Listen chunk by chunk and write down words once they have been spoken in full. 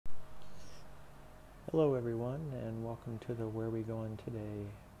Hello, everyone, and welcome to the Where We Going Today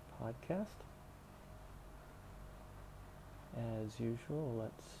podcast. As usual,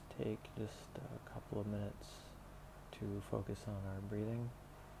 let's take just a couple of minutes to focus on our breathing.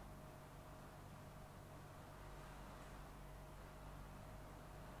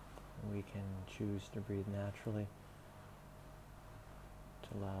 We can choose to breathe naturally,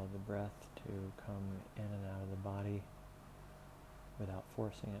 to allow the breath to come in and out of the body without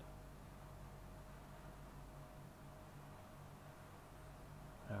forcing it.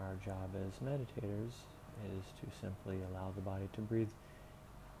 Our job as meditators is to simply allow the body to breathe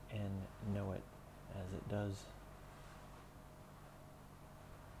and know it as it does.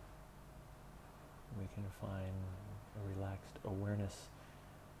 We can find a relaxed awareness,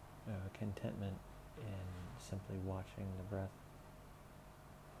 contentment in simply watching the breath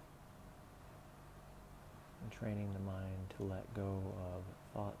and training the mind to let go of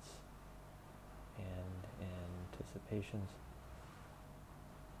thoughts and anticipations.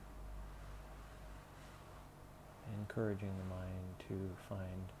 Encouraging the mind to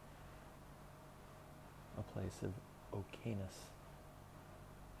find a place of okayness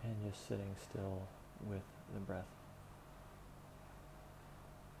and just sitting still with the breath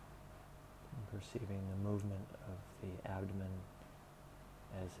and perceiving the movement of the abdomen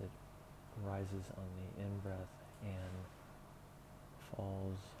as it rises on the in-breath and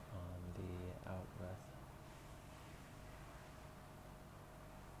falls on the out-breath.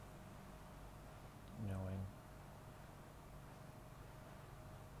 Knowing,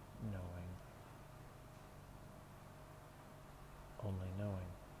 only knowing.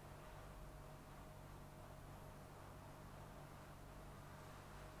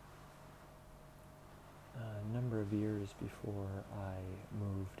 A number of years before I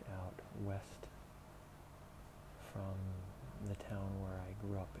moved out west from the town where I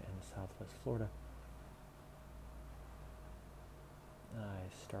grew up in Southwest Florida,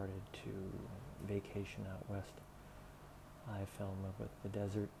 I started to vacation out west. I fell in love with the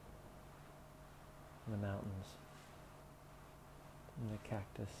desert, the mountains, the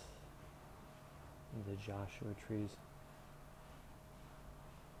cactus, the Joshua trees.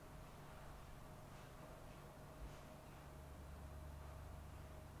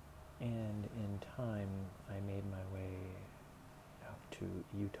 And in time, I made my way out to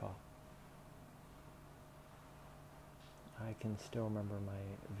Utah. I can still remember my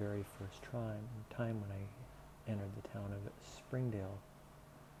very first time when I entered the town of Springdale,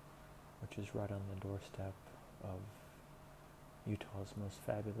 which is right on the doorstep of Utah's most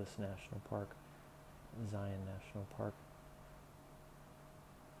fabulous national park, Zion National Park.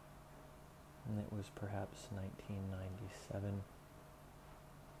 And it was perhaps 1997.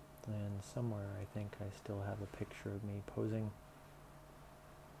 And somewhere I think I still have a picture of me posing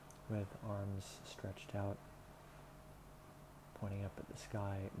with arms stretched out, pointing up at the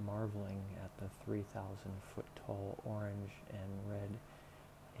sky, marveling at the 3,000-foot tall orange and red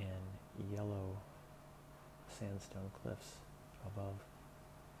and yellow sandstone cliffs above.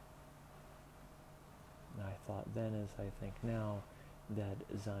 And I thought then, as I think now, that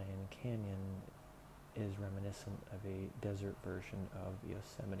Zion Canyon is reminiscent of a desert version of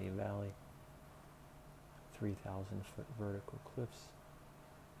Yosemite Valley. 3,000-foot vertical cliffs,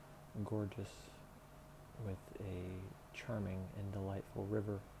 gorgeous, with a charming and delightful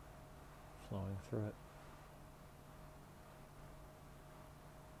river flowing through it.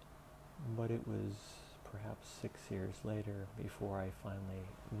 But it was perhaps 6 years later before I finally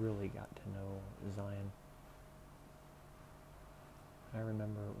really got to know Zion. I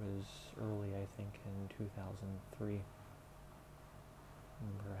remember it was early, I think, in 2003,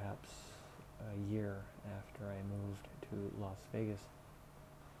 perhaps a year after I moved to Las Vegas,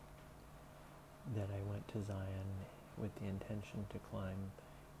 that I went to Zion with the intention to climb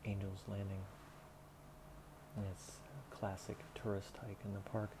Angel's Landing. And it's a classic tourist hike in the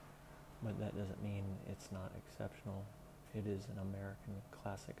park, but that doesn't mean it's not exceptional. It is an American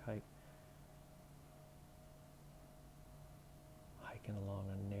classic hike. Hiking along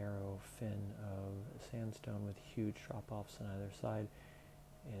a narrow fin of sandstone with huge drop-offs on either side.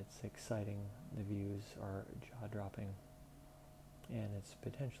 It's exciting, the views are jaw-dropping, and it's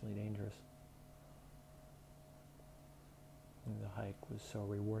potentially dangerous. And the hike was so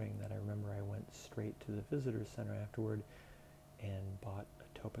rewarding that I remember I went straight to the visitor center afterward and bought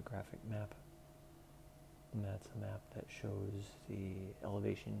a topographic map. And that's a map that shows the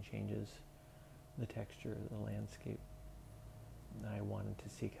elevation changes, the texture of the landscape. I wanted to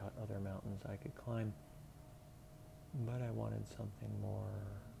seek out other mountains I could climb, but I wanted something more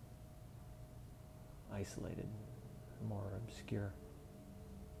isolated, more obscure.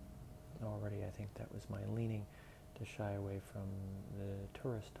 already I think that was my leaning to shy away from the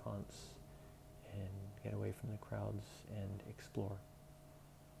tourist haunts and get away from the crowds and explore.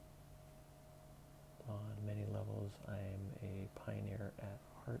 On many levels, I am a pioneer at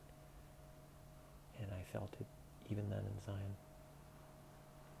heart, and I felt it even then in Zion.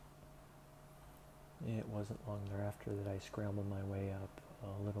 It wasn't long thereafter that I scrambled my way up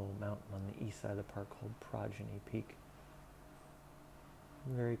a little mountain on the east side of the park called Progeny Peak.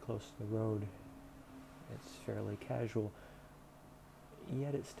 Very close to the road. It's fairly casual,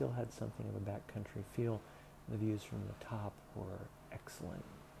 yet it still had something of a backcountry feel. The views from the top were excellent,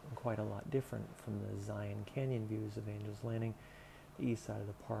 and quite a lot different from the Zion Canyon views of Angel's Landing. The east side of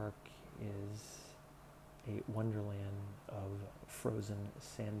the park is a wonderland of frozen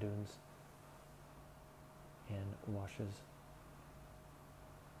sand dunes and washes.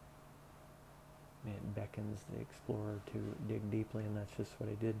 It beckons the explorer to dig deeply, and that's just what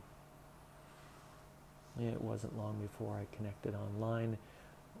I did. It wasn't long before I connected online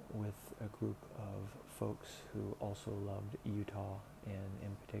with a group of folks who also loved Utah, and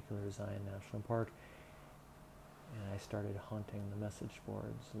in particular Zion National Park. And I started haunting the message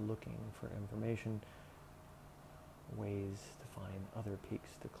boards, looking for information, ways to find other peaks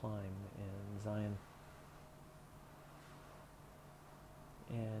to climb in Zion.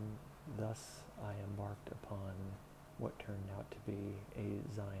 And thus I embarked upon what turned out to be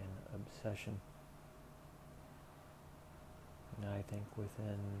a Zion obsession. And I think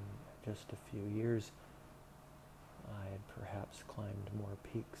within just a few years, I had perhaps climbed more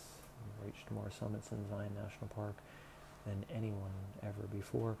peaks and reached more summits in Zion National Park than anyone ever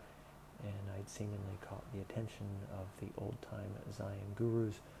before, and I'd seemingly caught the attention of the old-time Zion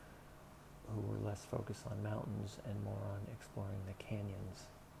gurus who were less focused on mountains and more on exploring the canyons,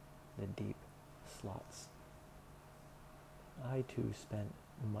 the deep slots. I too spent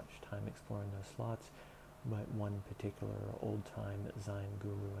much time exploring those slots, but one particular old-time Zion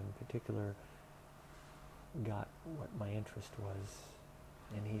guru in particular got what my interest was,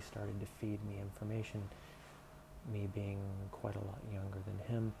 and he started to feed me information. Me being quite a lot younger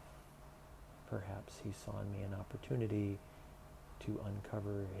than him, perhaps he saw in me an opportunity to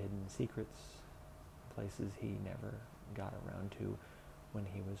uncover hidden secrets, places he never got around to when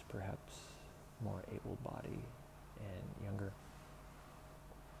he was perhaps more able-bodied and younger.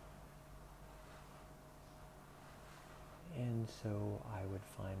 And so I would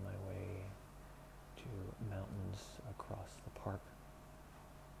find my way to mountains across the park,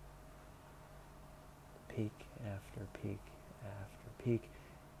 peak after peak after peak,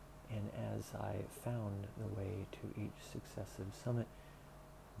 and as I found the way to each successive summit,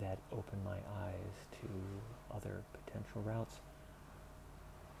 that opened my eyes to other potential routes.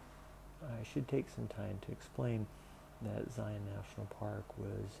 I should take some time to explain that Zion National Park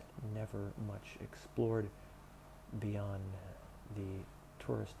was never much explored beyond the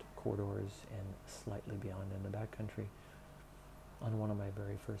tourist corridors and slightly beyond in the backcountry. On one of my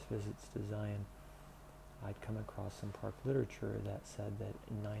very first visits to Zion, I'd come across some park literature that said that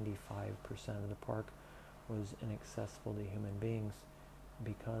 95% of the park was inaccessible to human beings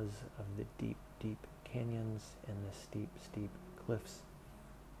because of the deep, deep canyons and the steep, steep cliffs.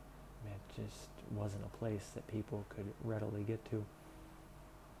 It just wasn't a place that people could readily get to.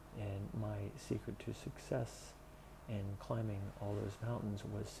 And my secret to success in climbing all those mountains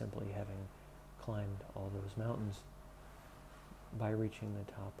was simply having climbed all those mountains. By reaching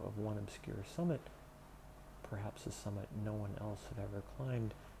the top of one obscure summit, perhaps a summit no one else had ever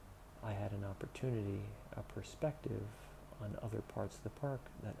climbed, I had an opportunity, a perspective on other parts of the park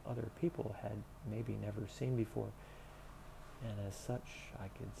that other people had maybe never seen before. And as such, I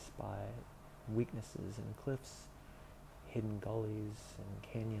could spy weaknesses in cliffs, hidden gullies and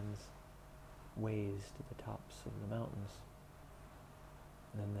canyons, ways to the tops of the mountains.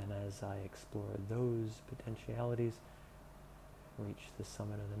 And then as I explored those potentialities, reached the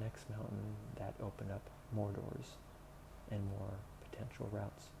summit of the next mountain, that opened up more doors and more potential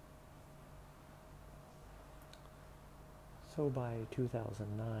routes. So by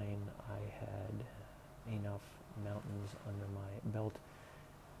 2009, I had enough mountains under my belt.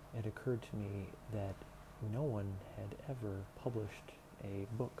 It occurred to me that no one had ever published a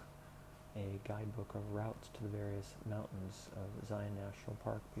book, a guidebook of routes to the various mountains of Zion National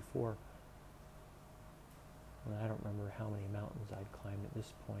Park before. And I don't remember how many mountains I'd climbed at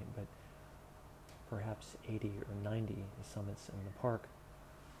this point, but perhaps 80 or 90 summits in the park,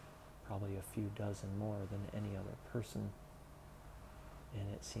 probably a few dozen more than any other person. And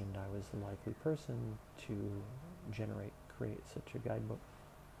it seemed I was the likely person to create such a guidebook.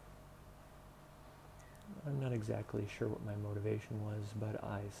 I'm not exactly sure what my motivation was, but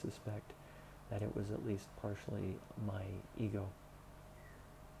I suspect that it was at least partially my ego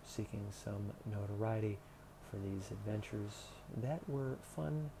seeking some notoriety for these adventures that were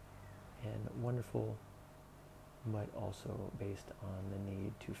fun and wonderful, but also based on the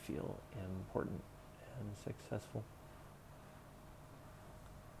need to feel important and successful.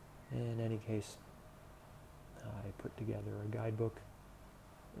 In any case, I put together a guidebook,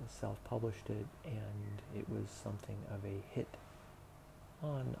 self-published it, and it was something of a hit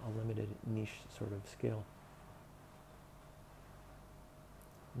on a limited niche sort of scale.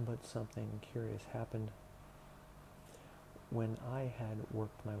 But something curious happened. When I had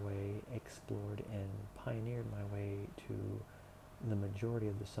worked my way, explored, and pioneered my way to the majority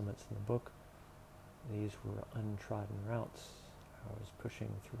of the summits in the book, these were untrodden routes. I was pushing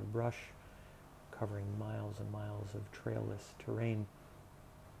through brush, covering miles and miles of trailless terrain.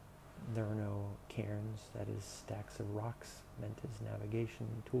 There were no cairns, that is, stacks of rocks meant as navigation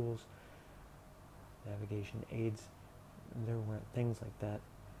tools, navigation aids. There weren't things like that.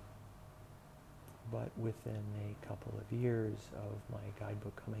 But within a couple of years of my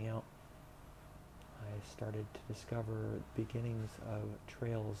guidebook coming out, I started to discover beginnings of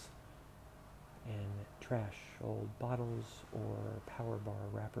trails in trash, old bottles, or power bar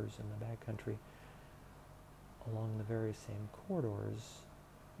wrappers in the backcountry along the very same corridors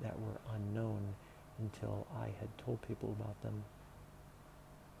that were unknown until I had told people about them.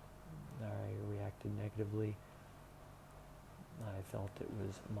 I reacted negatively. I felt it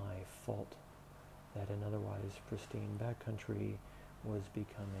was my fault that an otherwise pristine backcountry was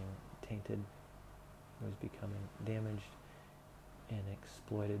becoming tainted, was becoming damaged and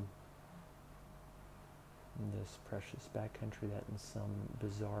exploited. This precious backcountry that in some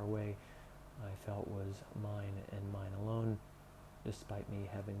bizarre way I felt was mine and mine alone, despite me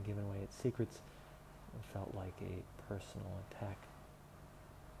having given away its secrets, it felt like a personal attack.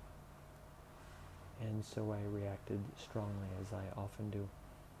 And so I reacted strongly, as I often do,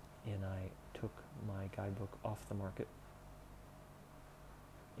 and I took my guidebook off the market.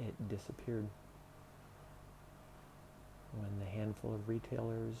 It disappeared. When the handful of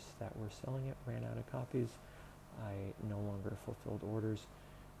retailers that were selling it ran out of copies, I no longer fulfilled orders,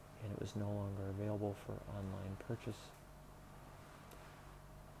 and it was no longer available for online purchase.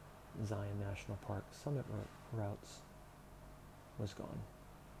 Zion National Park summit routes was gone.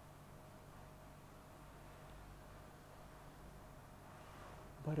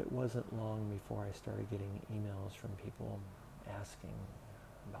 But it wasn't long before I started getting emails from people asking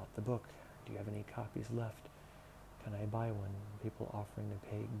about the book. Do you have any copies left? Can I buy one? People offering to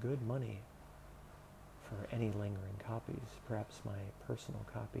pay good money for any lingering copies, perhaps my personal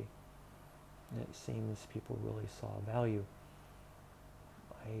copy. And it seems people really saw value.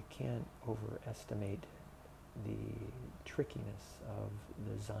 I can't overestimate the trickiness of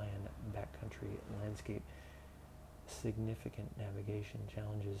the Zion backcountry landscape. Significant navigation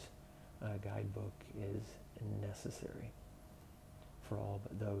challenges. A guidebook is necessary for all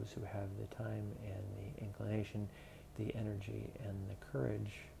but those who have the time and the inclination, the energy and the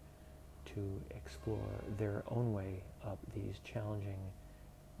courage to explore their own way up these challenging,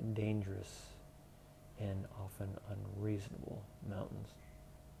 dangerous, and often unreasonable mountains.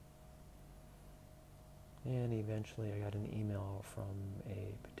 And eventually I got an email from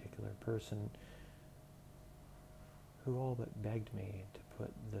a particular person who all but begged me to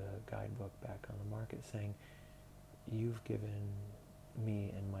put the guidebook back on the market, saying, "You've given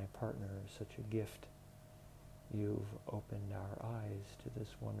me and my partner such a gift. You've opened our eyes to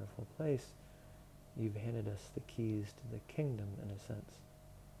this wonderful place. You've handed us the keys to the kingdom, in a sense.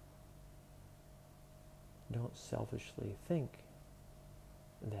 Don't selfishly think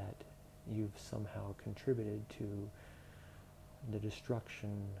that you've somehow contributed to the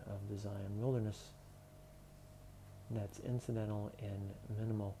destruction of the Zion wilderness. That's incidental and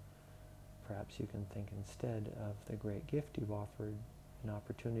minimal. Perhaps you can think instead of the great gift you've offered, an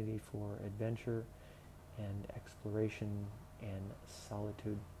opportunity for adventure and exploration and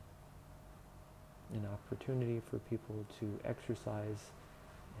solitude, an opportunity for people to exercise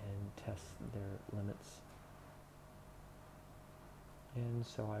and test their limits." And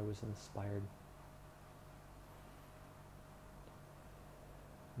so I was inspired,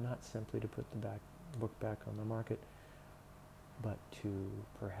 not simply to put the book back on the market, but to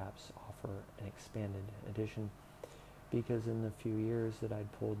perhaps offer an expanded edition, because in the few years that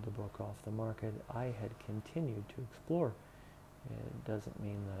I'd pulled the book off the market, I had continued to explore. It doesn't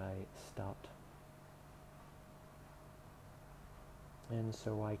mean that I stopped. And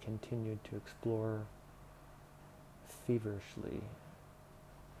so I continued to explore feverishly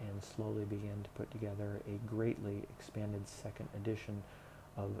and slowly began to put together a greatly expanded second edition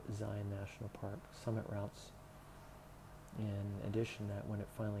of Zion National Park summit routes. In addition, that when it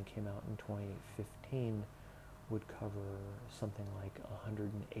finally came out in 2015, would cover something like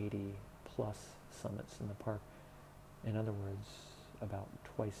 180 plus summits in the park. In other words, about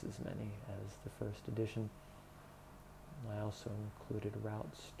twice as many as the first edition. I also included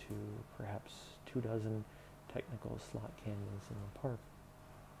routes to perhaps 24 technical slot canyons in the park.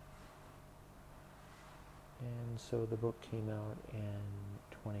 And so the book came out in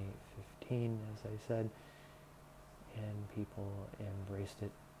 2015, as I said, and people embraced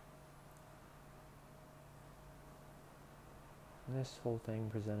it. And this whole thing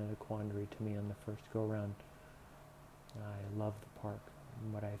presented a quandary to me on the first go-round. I loved the park,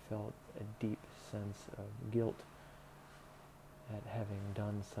 but I felt a deep sense of guilt at having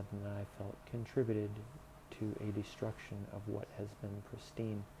done something that I felt contributed to a destruction of what has been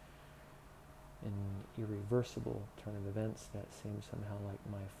pristine, an irreversible turn of events that seemed somehow like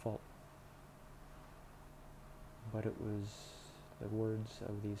my fault. But it was the words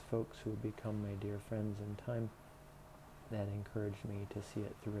of these folks who would become my dear friends in time that encouraged me to see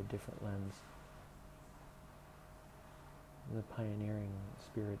it through a different lens. The pioneering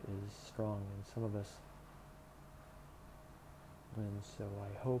spirit is strong in some of us, and so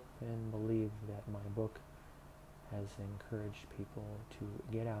I hope and believe that my book has encouraged people to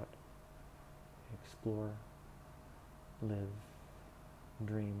get out, explore, live,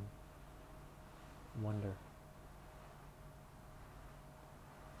 dream, wonder.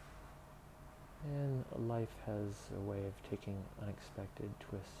 And life has a way of taking unexpected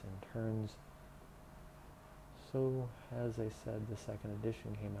twists and turns. So, as I said, the second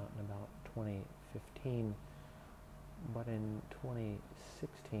edition came out in about 2015, but in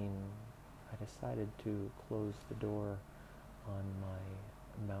 2016 I decided to close the door on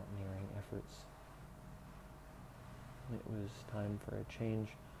my mountaineering efforts. It was time for a change.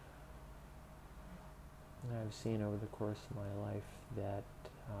 And I've seen over the course of my life that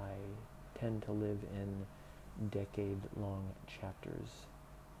I tend to live in decade-long chapters.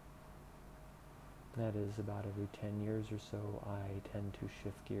 That is, about every 10 years or so, I tend to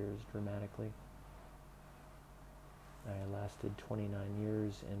shift gears dramatically. I lasted 29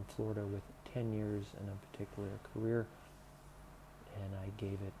 years in Florida with 10 years in a particular career, and I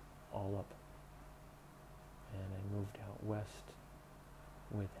gave it all up. And I moved out west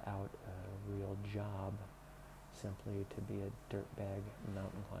without a real job, simply to be a dirtbag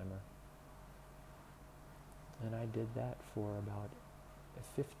mountain climber. And I did that for about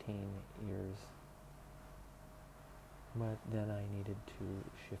 15 years. But then I needed to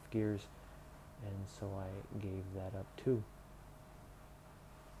shift gears, and so I gave that up too.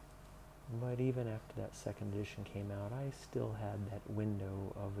 But even after that second edition came out, I still had that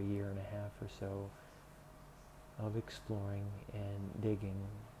window of a year and a half or so of exploring and digging.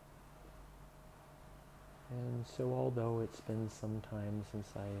 And so although it's been some time since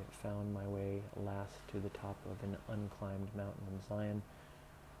I found my way last to the top of an unclimbed mountain in Zion,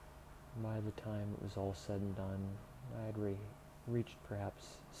 by the time it was all said and done, I had reached perhaps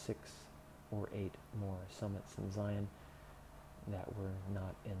 6 or 8 more summits in Zion that were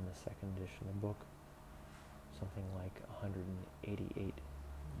not in the second edition of the book. Something like 188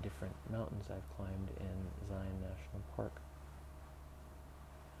 different mountains I've climbed in Zion National Park.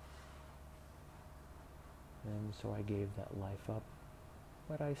 And so I gave that life up,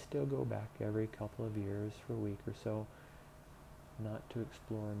 but I still go back every couple of years for a week or so, not to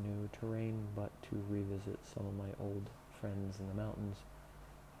explore new terrain, but to revisit some of my old friends in the mountains.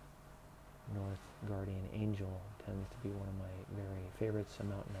 North Guardian Angel tends to be one of my very favorites, a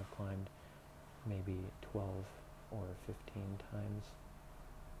mountain I've climbed maybe 12 or 15 times.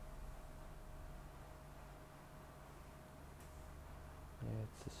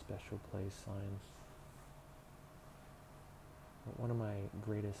 It's a special place, Zion. But one of my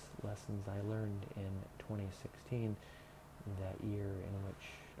greatest lessons I learned in 2016, that year in which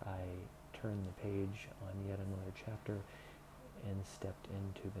I turned the page on yet another chapter and stepped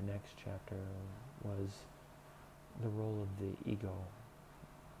into the next chapter, was the role of the ego,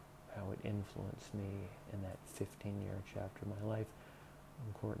 how it influenced me in that 15-year chapter of my life.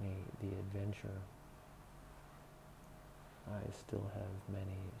 And Courtney, the adventure. I still have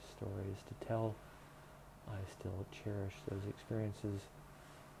many stories to tell. I still cherish those experiences,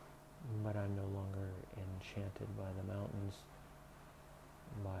 but I'm no longer enchanted by the mountains,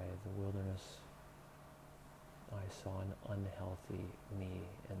 by the wilderness. I saw an unhealthy me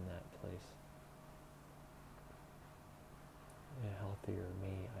in that place. A healthier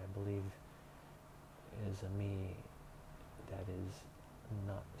me, I believe, is a me that is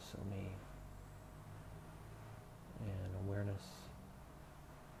not so me. And awareness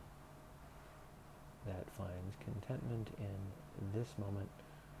that finds contentment in this moment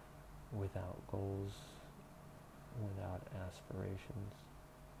without goals, without aspirations,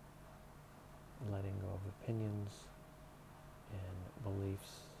 letting go of opinions and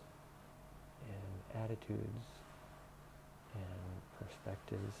beliefs and attitudes and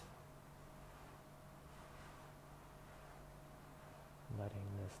perspectives, letting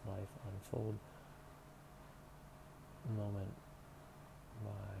this life unfold moment